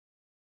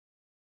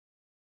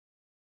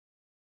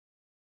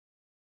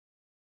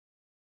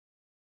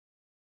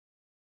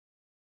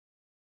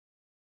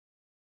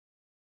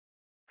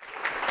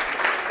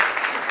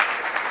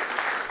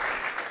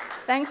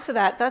Thanks for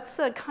that. That's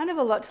kind of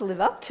a lot to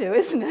live up to,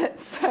 isn't it?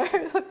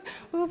 So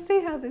we'll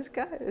see how this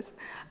goes.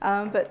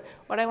 But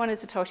what I wanted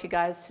to talk to you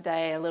guys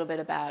today a little bit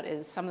about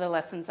is some of the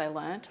lessons I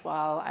learned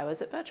while I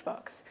was at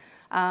Birchbox.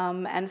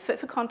 And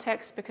for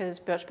context,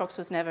 because Birchbox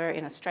was never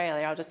in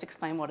Australia, I'll just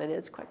explain what it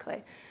is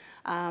quickly.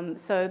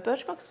 So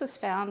Birchbox was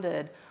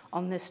founded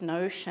on this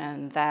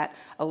notion that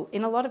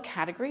in a lot of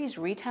categories,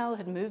 retail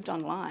had moved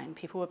online.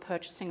 People were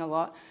purchasing a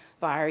lot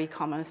via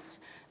e-commerce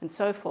and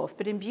so forth.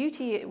 But in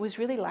beauty, it was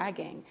really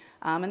lagging.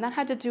 And that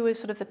had to do with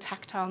sort of the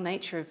tactile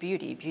nature of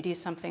beauty. Beauty is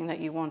something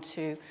that you want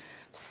to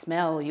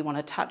smell, you want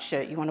to touch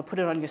it, you want to put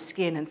it on your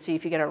skin and see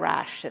if you get a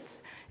rash.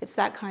 It's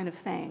that kind of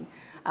thing.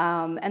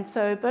 And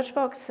so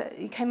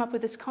Birchbox came up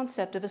with this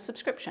concept of a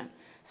subscription.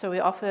 So we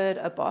offered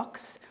a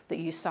box that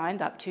you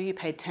signed up to, you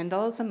paid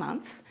 $10 a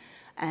month,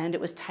 and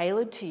it was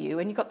tailored to you,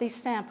 and you got these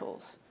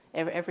samples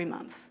every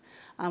month.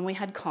 We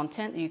had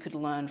content that you could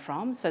learn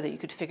from so that you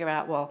could figure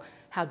out, well,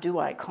 how do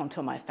I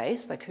contour my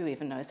face? Like, who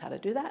even knows how to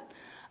do that?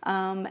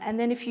 And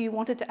then if you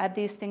wanted to add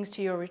these things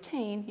to your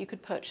routine, you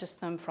could purchase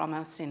them from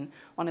us in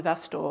one of our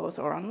stores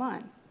or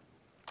online.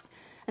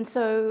 And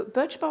so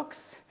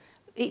Birchbox,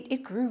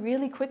 it grew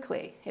really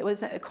quickly. It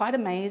was quite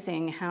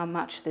amazing how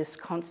much this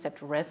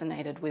concept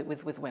resonated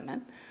with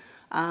women.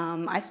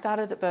 I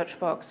started at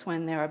Birchbox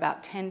when there were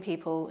about 10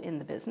 people in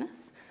the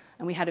business,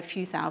 and we had a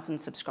few thousand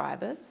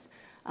subscribers.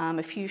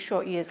 A few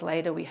short years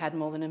later, we had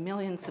more than 1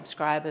 million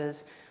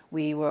subscribers.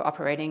 We were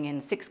operating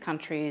in 6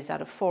 countries out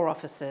of 4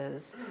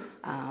 offices.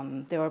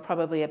 There were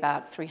probably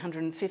about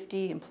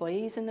 350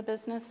 employees in the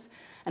business,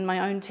 and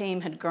my own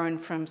team had grown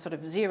from sort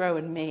of 0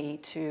 and me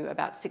to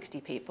about 60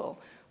 people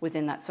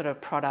within that sort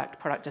of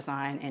product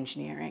design,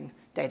 engineering,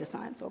 data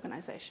science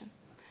organization.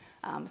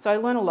 So I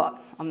learned a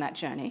lot on that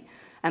journey,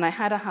 and I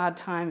had a hard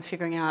time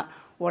figuring out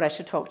what I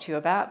should talk to you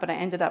about, but I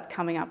ended up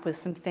coming up with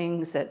some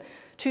things that,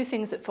 2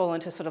 things that fall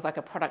into sort of like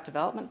a product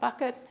development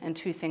bucket, and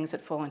 2 things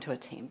that fall into a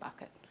team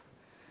bucket.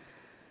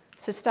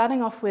 So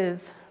starting off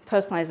with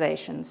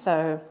personalization.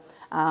 So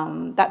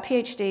that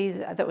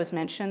PhD that was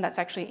mentioned, that's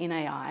actually in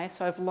AI.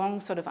 So I've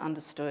long sort of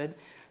understood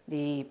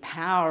the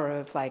power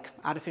of like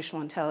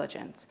artificial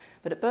intelligence.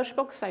 But at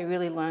Birchbox, I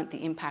really learned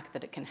the impact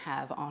that it can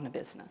have on a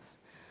business.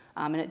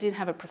 And it did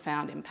have a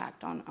profound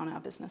impact on our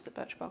business at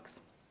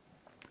Birchbox.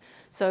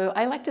 So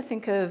I like to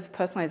think of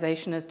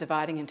personalization as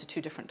dividing into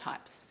 2 different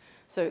types.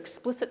 So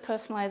explicit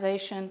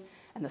personalization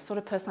and the sort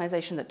of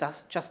personalization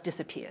that just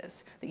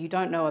disappears, that you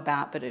don't know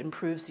about, but it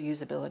improves the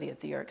usability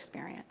of your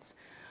experience.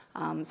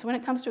 So when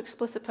it comes to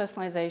explicit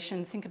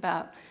personalization, think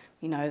about,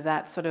 you know,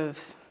 that sort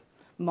of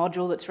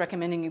module that's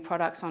recommending you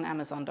products on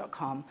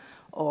Amazon.com,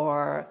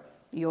 or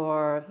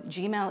your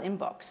Gmail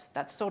inbox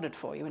that's sorted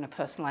for you in a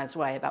personalized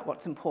way about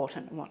what's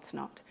important and what's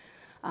not.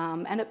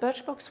 And at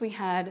Birchbox, we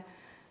had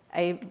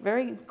a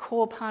very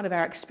core part of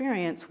our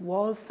experience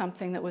was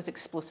something that was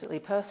explicitly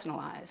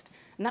personalized,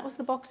 and that was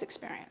the box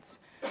experience.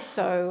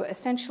 So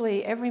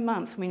essentially, every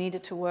month we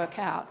needed to work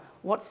out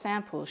what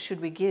samples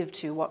should we give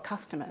to what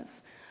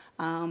customers.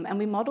 And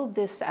we modeled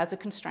this as a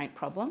constraint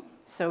problem.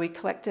 So we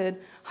collected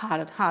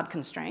hard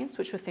constraints,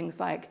 which were things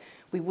like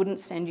we wouldn't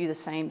send you the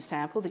same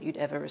sample that you'd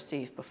ever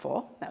received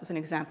before. That was an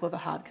example of a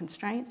hard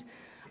constraint.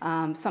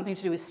 Something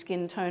to do with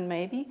skin tone,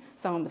 maybe.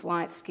 Someone with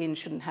light skin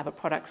shouldn't have a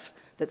product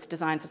that's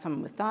designed for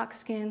someone with dark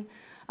skin.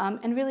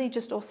 And really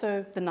just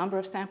also the number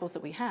of samples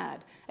that we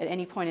had. At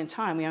any point in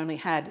time, we only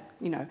had,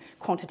 you know,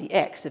 quantity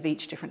X of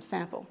each different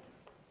sample.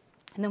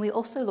 And then we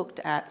also looked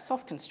at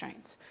soft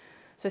constraints.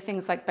 So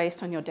things like,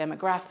 based on your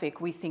demographic,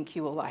 we think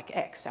you will like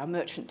X. Our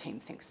merchant team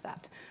thinks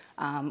that.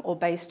 Or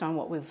based on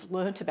what we've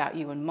learnt about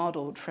you and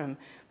modeled from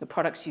the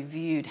products you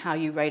viewed, how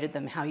you rated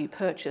them, how you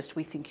purchased,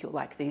 we think you'll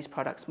like these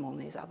products more than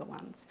these other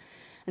ones.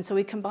 And so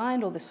we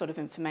combined all this sort of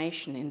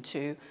information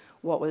into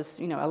what was,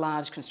 you know, a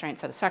large constraint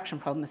satisfaction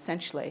problem,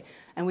 essentially.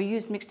 And we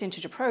used mixed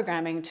integer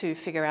programming to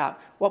figure out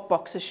what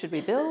boxes should we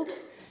build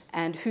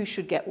and who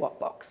should get what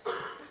box.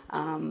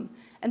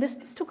 And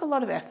this took a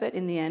lot of effort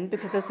in the end,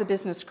 because as the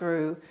business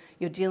grew,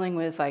 you're dealing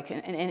with like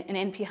an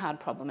NP hard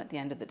problem at the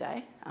end of the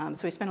day.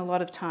 So we spent a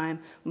lot of time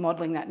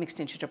modeling that mixed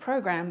integer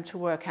program to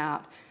work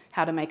out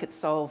how to make it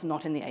solve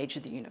not in the age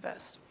of the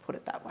universe, put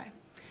it that way.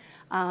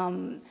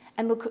 And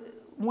look,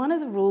 one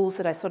of the rules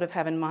that I sort of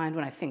have in mind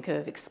when I think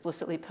of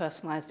explicitly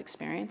personalized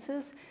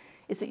experiences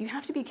is that you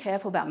have to be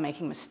careful about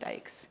making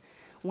mistakes.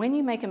 When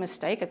you make a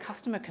mistake, a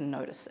customer can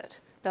notice it.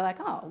 They're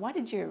like, oh, why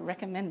did you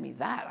recommend me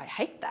that? I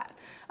hate that.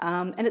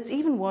 And it's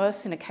even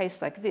worse in a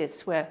case like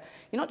this, where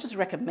you're not just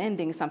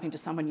recommending something to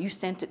someone, you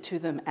sent it to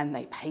them and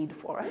they paid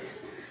for it.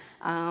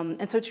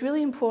 And so it's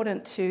really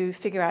important to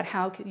figure out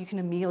how you can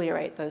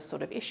ameliorate those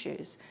sort of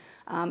issues.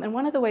 And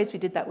one of the ways we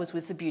did that was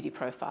with the beauty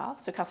profile.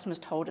 So customers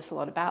told us a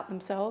lot about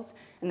themselves,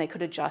 and they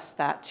could adjust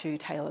that to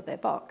tailor their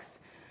box.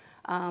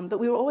 But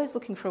we were always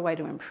looking for a way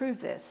to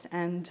improve this.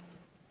 And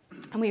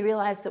we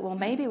realized that, well,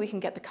 maybe we can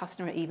get the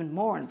customer even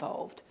more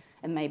involved,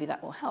 and maybe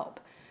that will help.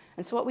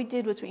 And so what we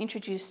did was we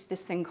introduced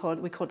this thing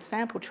we called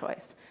sample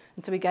choice.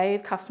 And so we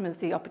gave customers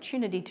the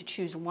opportunity to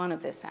choose one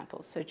of their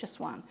samples, so just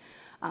one.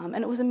 And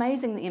it was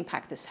amazing the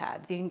impact this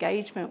had. The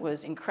engagement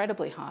was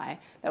incredibly high.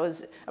 That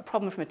was a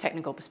problem from a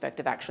technical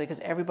perspective, actually,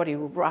 because everybody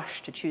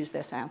rushed to choose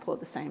their sample at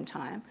the same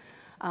time.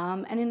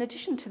 And in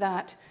addition to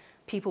that,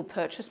 people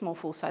purchased more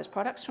full-size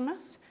products from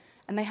us,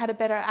 and they had a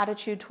better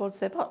attitude towards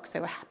their box. They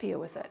were happier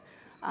with it.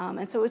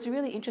 And so it was a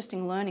really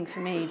interesting learning for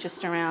me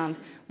just around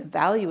the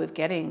value of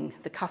getting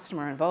the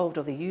customer involved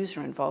or the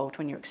user involved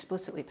when you're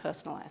explicitly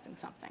personalizing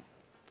something.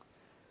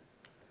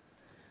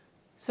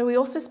 So we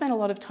also spent a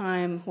lot of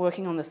time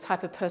working on this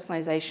type of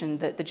personalization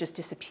that just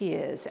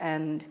disappears.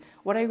 And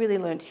what I really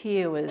learned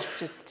here was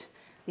just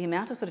the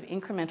amount of sort of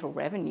incremental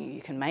revenue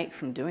you can make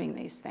from doing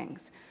these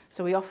things.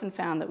 So we often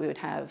found that we would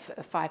have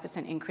a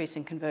 5% increase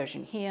in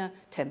conversion here,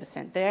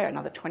 10% there,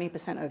 another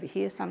 20% over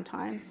here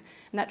sometimes.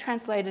 And that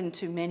translated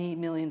into many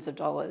millions of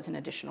dollars in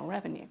additional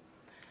revenue.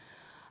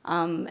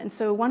 And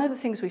so one of the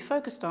things we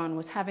focused on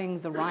was having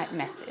the right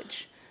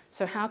message.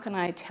 So how can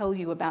I tell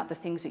you about the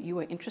things that you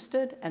are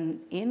interested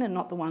in and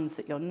not the ones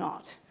that you're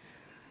not?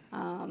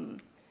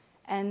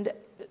 And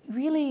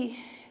really,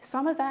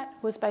 some of that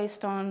was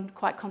based on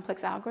quite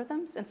complex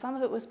algorithms, and some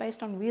of it was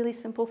based on really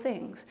simple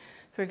things.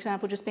 For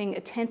example, just being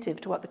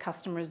attentive to what the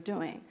customer is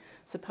doing.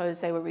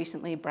 Suppose they were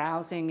recently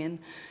browsing in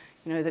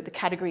the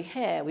category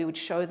hair, we would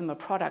show them a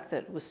product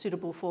that was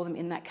suitable for them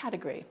in that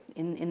category,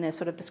 in their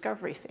sort of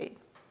discovery feed.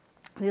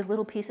 These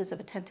little pieces of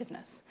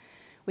attentiveness.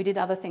 We did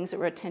other things that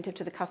were attentive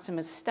to the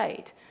customer's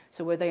state.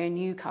 So were they a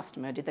new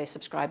customer? Did they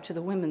subscribe to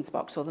the women's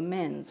box or the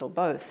men's or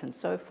both and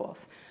so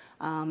forth?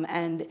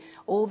 And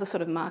all the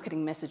sort of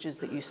marketing messages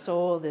that you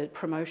saw, the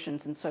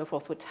promotions and so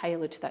forth, were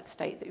tailored to that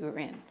state that you were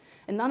in.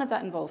 And none of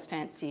that involves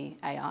fancy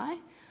AI,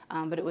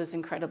 but it was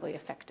incredibly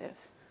effective.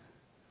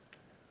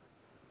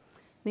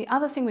 The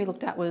other thing we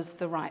looked at was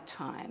the right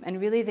time.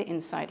 And really the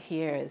insight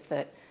here is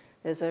that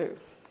there's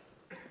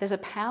a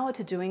power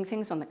to doing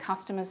things on the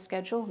customer's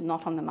schedule,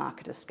 not on the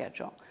marketer's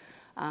schedule.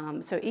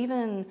 So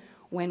even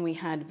when we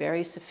had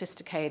very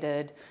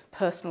sophisticated,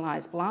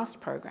 personalized blast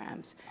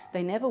programs,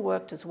 they never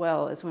worked as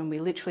well as when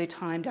we literally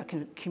timed our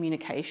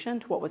communication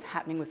to what was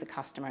happening with the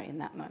customer in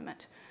that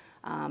moment.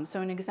 So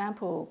an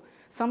example,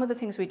 some of the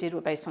things we did were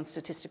based on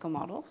statistical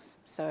models.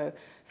 So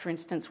for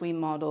instance, we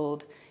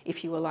modeled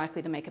if you were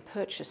likely to make a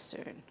purchase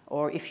soon,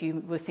 or if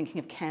you were thinking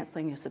of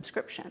canceling your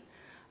subscription.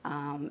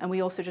 And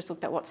we also just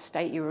looked at what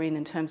state you were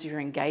in terms of your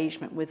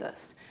engagement with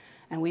us.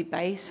 And we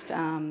based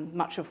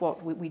much of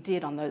what we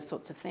did on those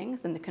sorts of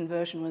things, and the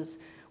conversion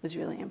was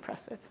really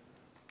impressive.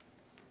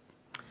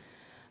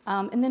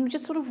 And then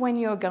just sort of when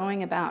you're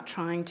going about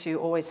trying to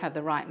always have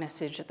the right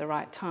message at the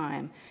right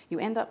time, you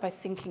end up by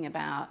thinking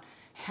about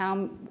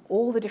how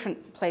all the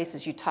different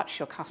places you touch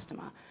your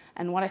customer.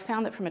 And what I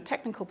found that from a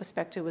technical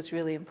perspective was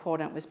really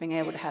important was being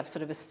able to have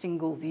sort of a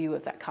single view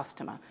of that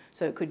customer,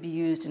 so it could be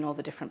used in all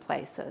the different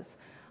places.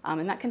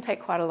 And that can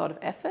take quite a lot of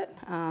effort,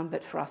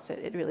 but for us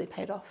it really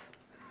paid off.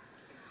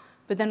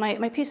 But then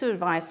my piece of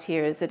advice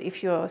here is that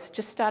if you're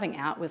just starting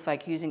out with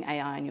using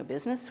AI in your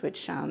business,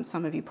 which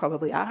some of you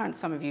probably are, and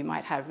some of you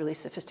might have really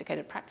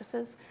sophisticated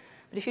practices,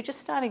 but if you're just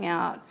starting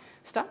out,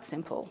 start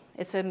simple.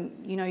 It's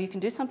you can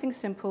do something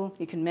simple,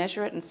 you can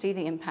measure it and see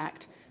the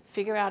impact,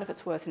 figure out if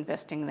it's worth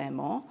investing there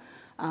more,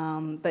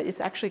 but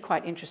it's actually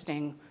quite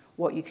interesting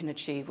what you can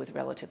achieve with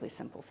relatively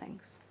simple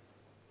things.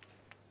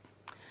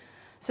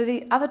 So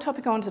the other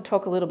topic I wanted to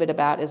talk a little bit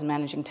about is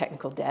managing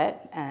technical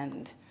debt,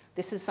 and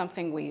this is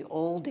something we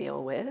all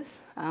deal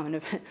with, and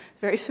a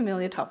very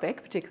familiar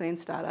topic, particularly in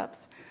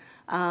startups.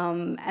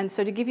 And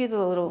so to give you the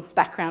little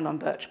background on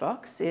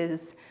Birchbox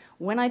is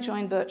when I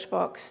joined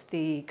Birchbox,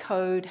 the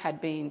code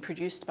had been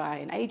produced by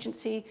an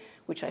agency,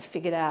 which I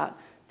figured out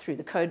through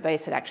the code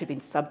base had actually been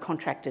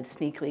subcontracted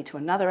sneakily to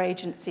another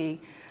agency.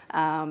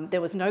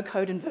 There was no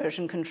code and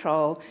version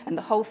control, and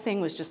the whole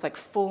thing was just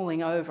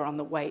falling over on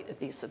the weight of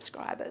these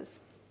subscribers.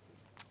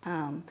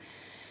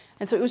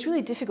 And so it was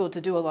really difficult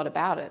to do a lot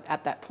about it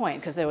at that point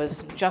because there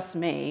was just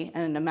me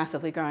and a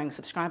massively growing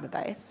subscriber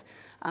base.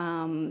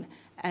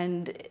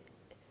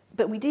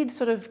 But we did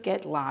sort of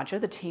get larger,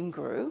 the team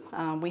grew,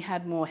 we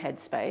had more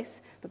headspace,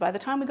 but by the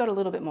time we got a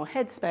little bit more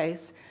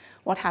headspace,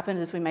 what happened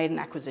is we made an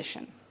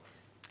acquisition.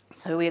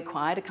 So we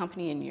acquired a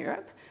company in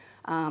Europe,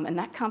 and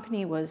that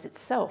company was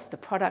itself the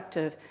product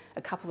of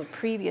a couple of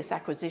previous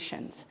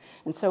acquisitions.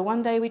 And so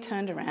one day we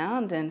turned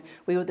around and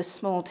we were this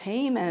small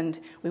team, and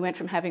we went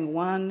from having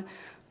one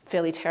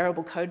fairly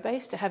terrible code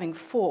base to having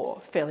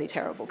 4 fairly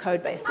terrible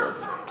code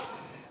bases.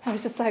 I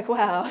was just like,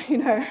 wow,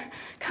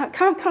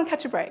 can't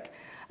catch a break.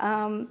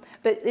 But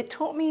it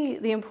taught me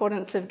the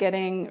importance of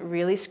getting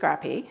really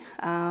scrappy,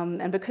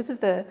 and because of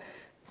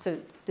so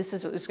this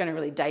is going to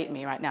really date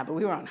me right now, but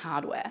we were on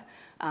hardware,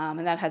 and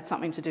that had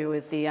something to do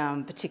with the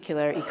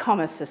particular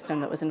e-commerce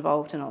system that was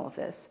involved in all of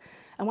this.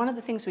 And one of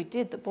the things we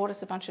did that bought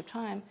us a bunch of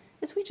time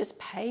is we just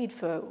paid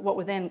for what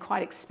were then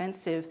quite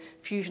expensive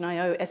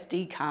Fusion.io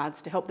SD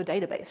cards to help the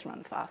database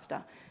run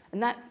faster.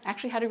 And that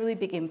actually had a really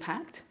big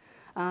impact,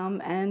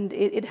 and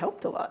it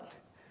helped a lot.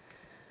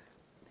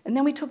 And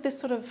then we took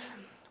this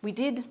we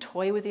did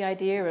toy with the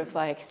idea of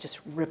just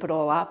rip it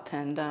all up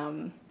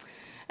and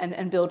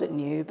and build it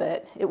new,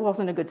 but it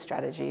wasn't a good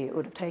strategy. It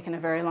would have taken a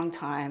very long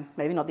time,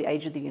 maybe not the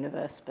age of the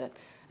universe, but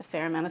a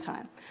fair amount of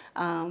time.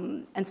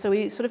 And so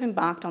we sort of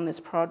embarked on this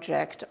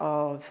project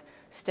of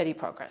steady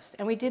progress.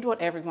 And we did what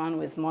everyone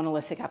with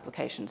monolithic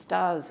applications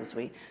does, is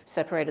we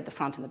separated the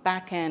front and the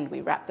back end,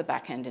 we wrapped the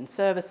back end in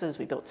services,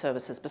 we built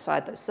services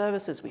beside those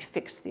services, we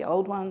fixed the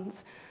old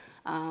ones,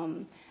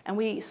 and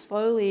we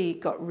slowly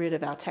got rid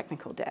of our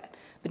technical debt.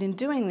 But in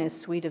doing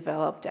this, we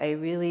developed a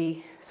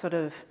really sort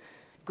of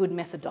good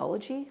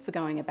methodology for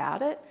going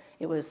about it.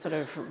 It was sort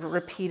of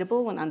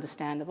repeatable and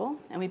understandable,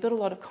 and we built a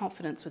lot of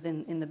confidence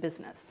within the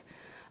business.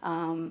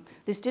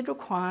 This did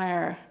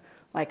require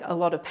like a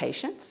lot of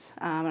patience,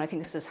 and I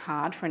think this is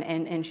hard for an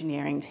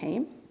engineering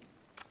team,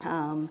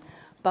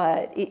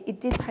 but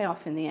it did pay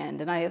off in the end.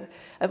 And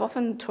I've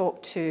often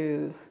talked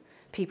to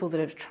people that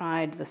have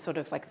tried the sort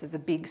of like the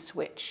big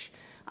switch,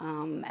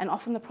 and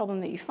often the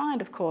problem that you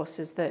find, of course,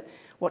 is that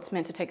what's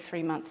meant to take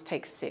 3 months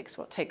takes 6,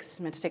 what's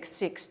meant to take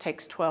 6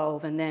 takes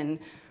 12, and then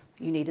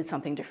you needed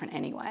something different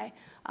anyway.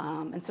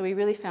 And so we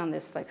really found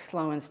this like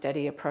slow and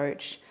steady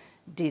approach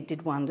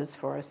did wonders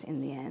for us in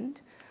the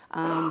end.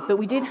 But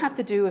we did have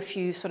to do a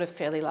few sort of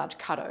fairly large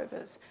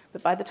cutovers.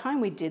 But by the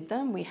time we did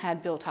them, we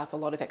had built up a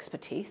lot of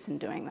expertise in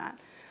doing that.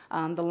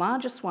 The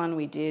largest one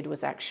we did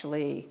was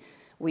actually,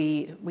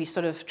 we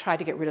sort of tried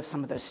to get rid of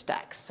some of those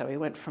stacks. So we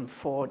went from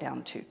 4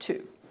 down to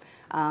 2.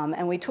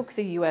 And we took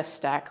the US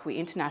stack, we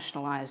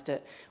internationalized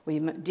it, we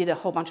did a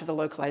whole bunch of the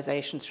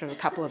localizations for a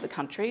couple of the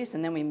countries,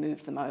 and then we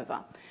moved them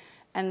over.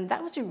 And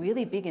that was a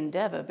really big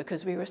endeavor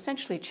because we were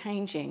essentially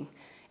changing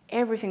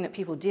everything that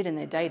people did in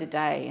their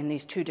day-to-day in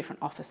these 2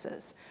 different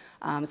offices.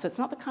 So it's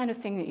not the kind of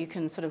thing that you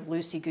can sort of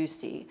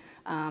loosey-goosey.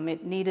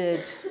 It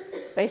needed,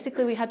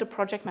 basically we had to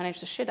project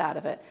manage the shit out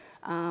of it.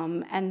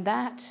 And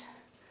that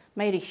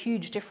made a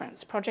huge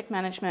difference. Project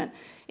management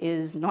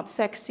is not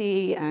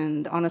sexy,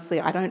 and honestly,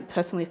 I don't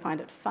personally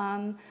find it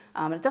fun.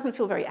 It doesn't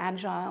feel very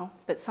agile,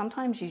 but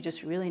sometimes you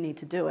just really need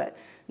to do it.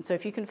 And so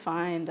if you can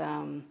find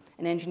an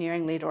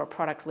engineering lead or a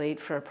product lead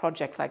for a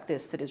project like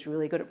this that is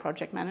really good at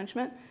project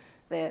management,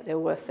 they're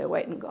worth their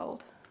weight in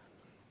gold.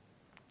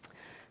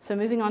 So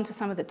moving on to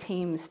some of the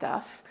team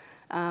stuff,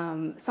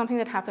 something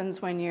that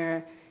happens when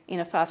you're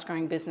in a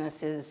fast-growing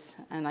business is,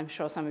 and I'm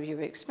sure some of you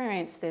have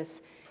experienced this,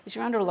 is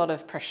you're under a lot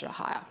of pressure to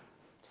hire.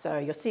 So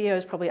your CEO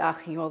is probably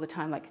asking you all the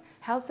time, like,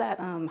 how's that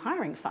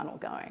hiring funnel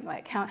going?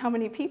 Like, how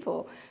many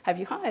people have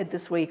you hired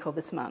this week or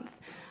this month?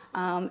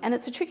 And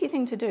it's a tricky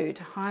thing to do,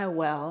 to hire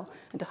well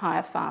and to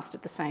hire fast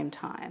at the same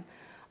time.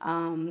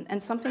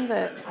 And something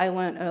that I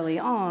learned early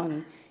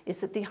on is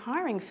that the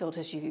hiring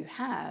filters you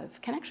have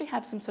can actually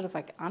have some sort of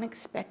like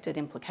unexpected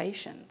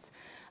implications.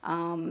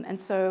 And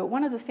so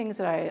one of the things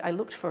that I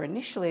looked for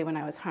initially when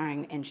I was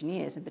hiring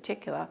engineers in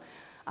particular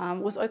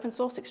was open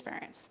source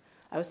experience.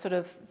 I was sort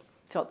of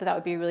felt that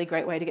would be a really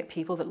great way to get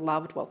people that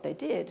loved what they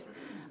did.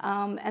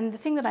 And the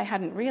thing that I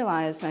hadn't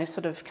realized, and I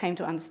sort of came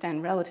to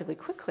understand relatively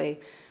quickly,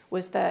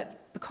 was that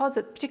because,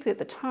 particularly at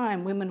the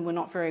time, women were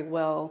not very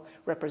well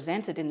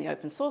represented in the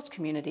open source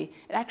community,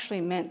 it actually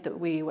meant that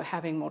we were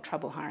having more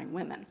trouble hiring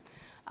women.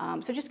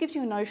 So it just gives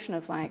you a notion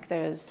of like,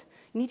 you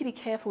need to be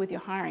careful with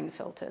your hiring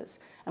filters.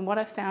 And what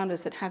I've found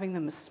is that having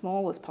them as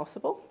small as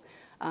possible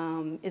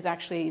is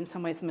actually in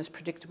some ways the most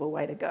predictable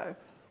way to go.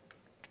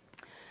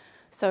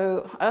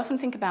 So I often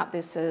think about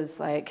this as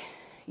like,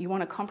 you want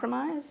to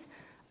compromise,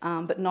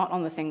 but not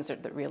on the things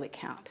that really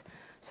count.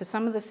 So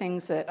some of the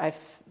things that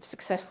I've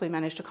successfully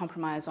managed to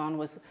compromise on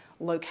was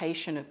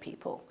location of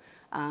people.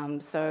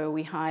 So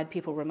we hired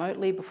people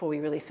remotely before we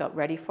really felt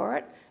ready for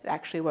it. It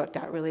actually worked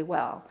out really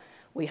well.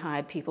 We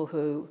hired people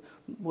who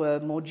were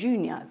more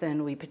junior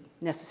than we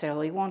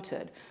necessarily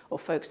wanted, or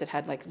folks that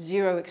had like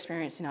 0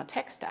 experience in our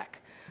tech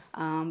stack.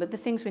 But the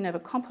things we never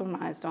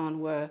compromised on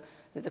were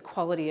the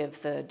quality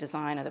of the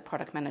designer, the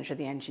product manager,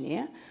 the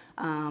engineer,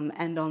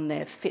 and on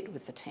their fit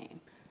with the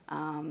team.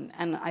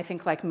 And I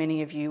think like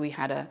many of you, we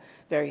had a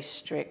very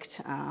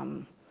strict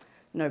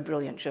no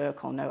brilliant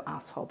jerk or no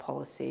asshole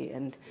policy,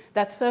 and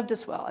that served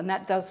us well, and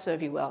that does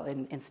serve you well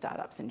in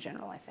startups in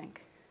general, I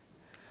think.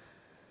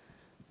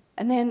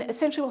 And then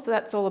essentially what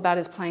that's all about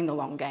is playing the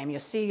long game. Your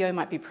CEO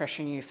might be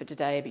pressuring you for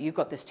today, but you've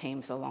got this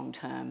team for the long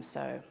term,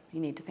 so you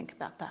need to think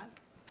about that.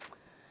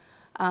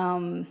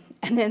 And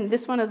then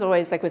this one is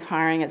always, like with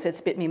hiring,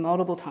 it's bit me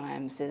multiple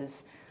times,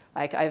 is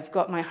like I've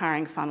got my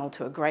hiring funnel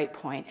to a great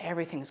point,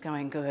 everything's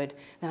going good,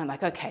 then I'm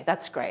like, okay,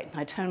 that's great. And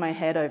I turn my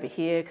head over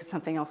here because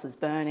something else is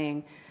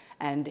burning,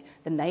 and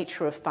the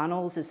nature of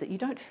funnels is that you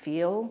don't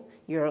feel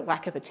your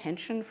lack of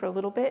attention for a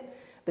little bit,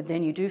 but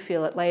then you do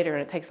feel it later,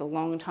 and it takes a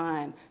long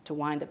time to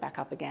wind it back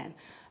up again.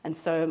 And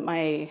so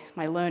my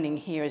learning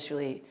here is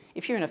really,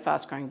 if you're in a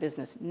fast-growing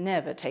business,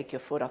 never take your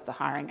foot off the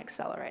hiring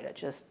accelerator.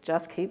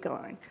 Just keep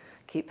going,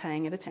 keep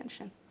paying it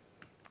attention.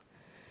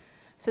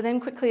 So then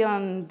quickly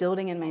on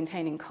building and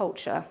maintaining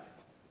culture,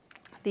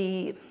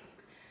 I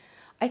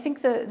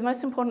think the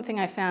most important thing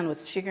I found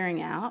was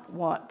figuring out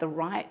what the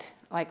right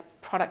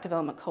product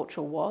development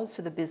culture was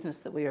for the business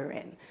that we were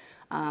in.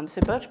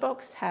 So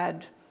Birchbox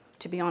had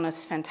to be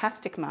honest,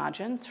 fantastic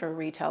margins for a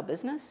retail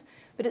business,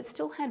 but it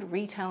still had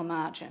retail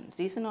margins.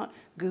 These are not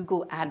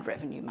Google ad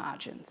revenue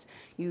margins.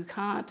 You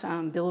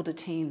can't build a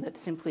team that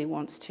simply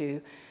wants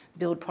to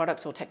build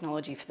products or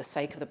technology for the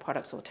sake of the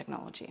products or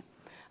technology.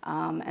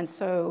 And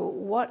so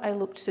what I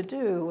looked to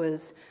do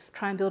was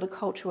try and build a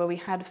culture where we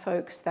had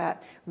folks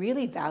that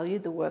really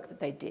valued the work that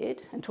they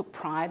did and took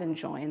pride and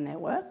joy in their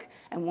work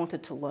and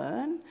wanted to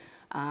learn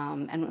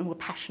and were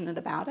passionate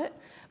about it,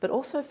 but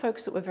also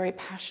folks that were very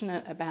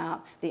passionate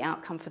about the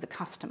outcome for the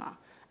customer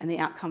and the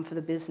outcome for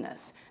the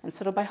business. And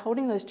sort of by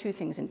holding those two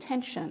things in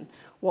tension,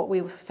 what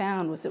we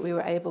found was that we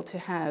were able to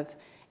have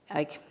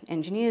like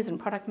engineers and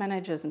product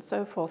managers and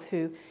so forth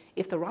who,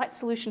 if the right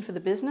solution for the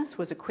business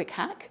was a quick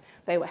hack,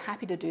 they were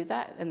happy to do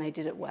that and they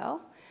did it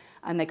well.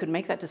 And they could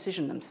make that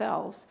decision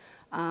themselves.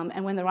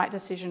 And when the right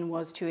decision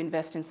was to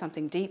invest in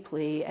something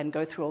deeply and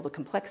go through all the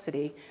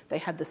complexity, they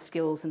had the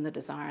skills and the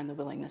desire and the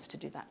willingness to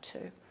do that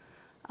too.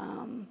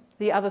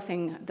 The other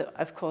thing that,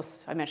 of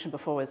course, I mentioned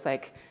before was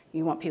like,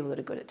 you want people that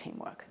are good at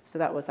teamwork. So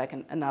that was like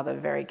another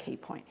very key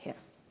point here.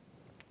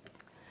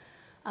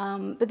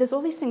 But there's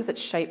all these things that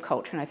shape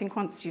culture, and I think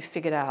once you've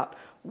figured out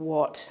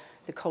what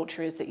the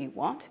culture is that you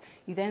want,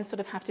 you then sort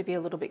of have to be a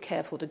little bit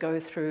careful to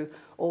go through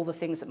all the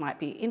things that might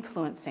be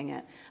influencing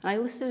it. And I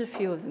listed a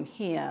few of them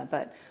here,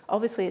 but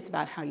obviously it's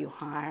about how you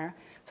hire.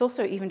 It's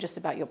also even just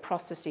about your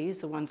processes,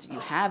 the ones that you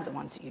have, the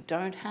ones that you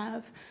don't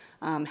have,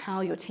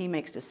 how your team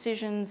makes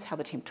decisions, how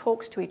the team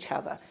talks to each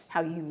other,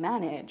 how you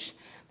manage.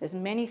 There's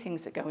many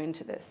things that go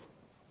into this.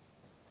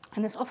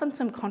 And there's often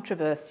some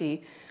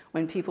controversy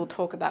when people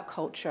talk about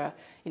culture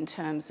in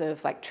terms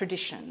of like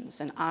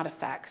traditions and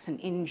artifacts and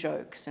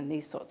in-jokes and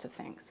these sorts of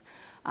things.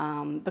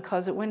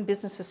 Because when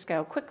businesses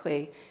scale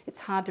quickly, it's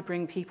hard to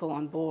bring people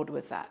on board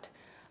with that.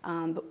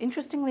 But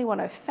interestingly,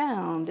 what I've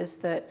found is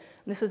that,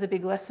 and this was a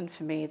big lesson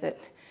for me, that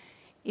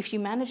if you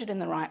manage it in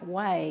the right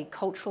way,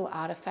 cultural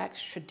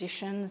artifacts,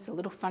 traditions, the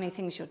little funny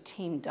things your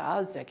team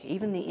does, like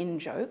even the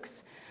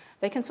in-jokes,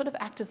 they can sort of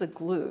act as a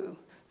glue.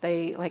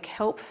 They like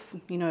help,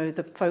 you know,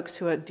 the folks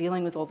who are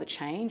dealing with all the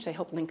change, they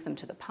help link them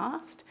to the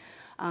past.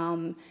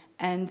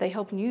 And they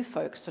help new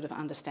folks sort of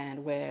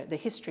understand where the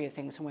history of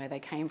things and where they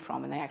came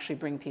from, and they actually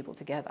bring people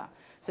together.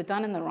 So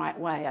done in the right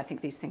way, I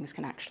think these things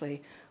can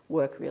actually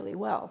work really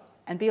well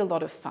and be a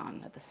lot of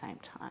fun at the same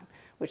time,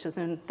 which is,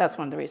 that's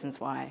one of the reasons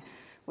why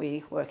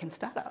we work in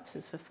startups,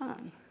 is for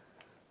fun.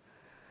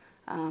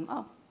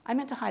 Oh, I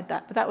meant to hide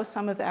that, but that was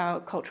some of our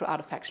cultural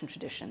artifacts and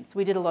traditions.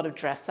 We did a lot of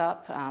dress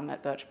up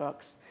at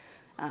Birchbox.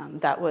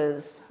 That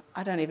was,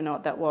 I don't even know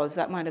what that was.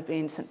 That might have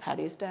been St.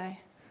 Paddy's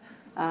Day.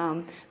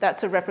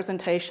 That's a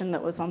representation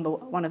that was on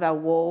one of our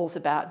walls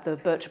about the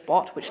Birch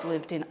bot, which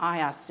lived in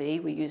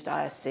IRC. We used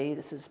IRC.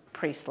 This is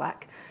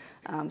pre-Slack.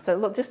 So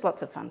look, just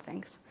lots of fun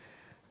things.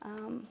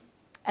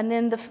 And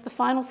then the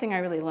final thing I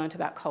really learned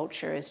about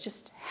culture is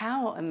just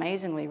how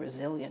amazingly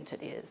resilient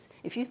it is.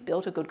 If you've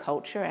built a good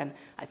culture, and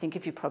I think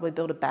if you probably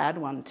built a bad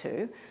one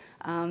too,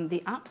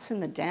 the ups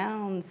and the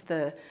downs,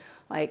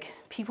 like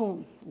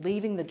people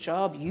leaving the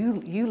job,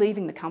 you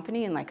leaving the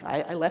company, and like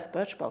I left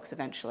Birchbox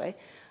eventually,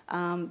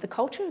 the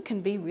culture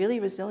can be really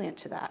resilient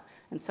to that.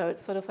 And so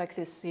it's sort of like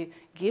this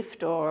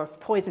gift or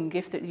poison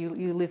gift that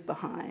you leave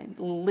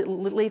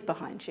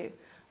behind you.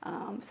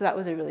 So that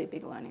was a really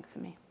big learning for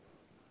me.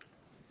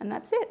 And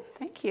that's it.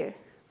 Thank you.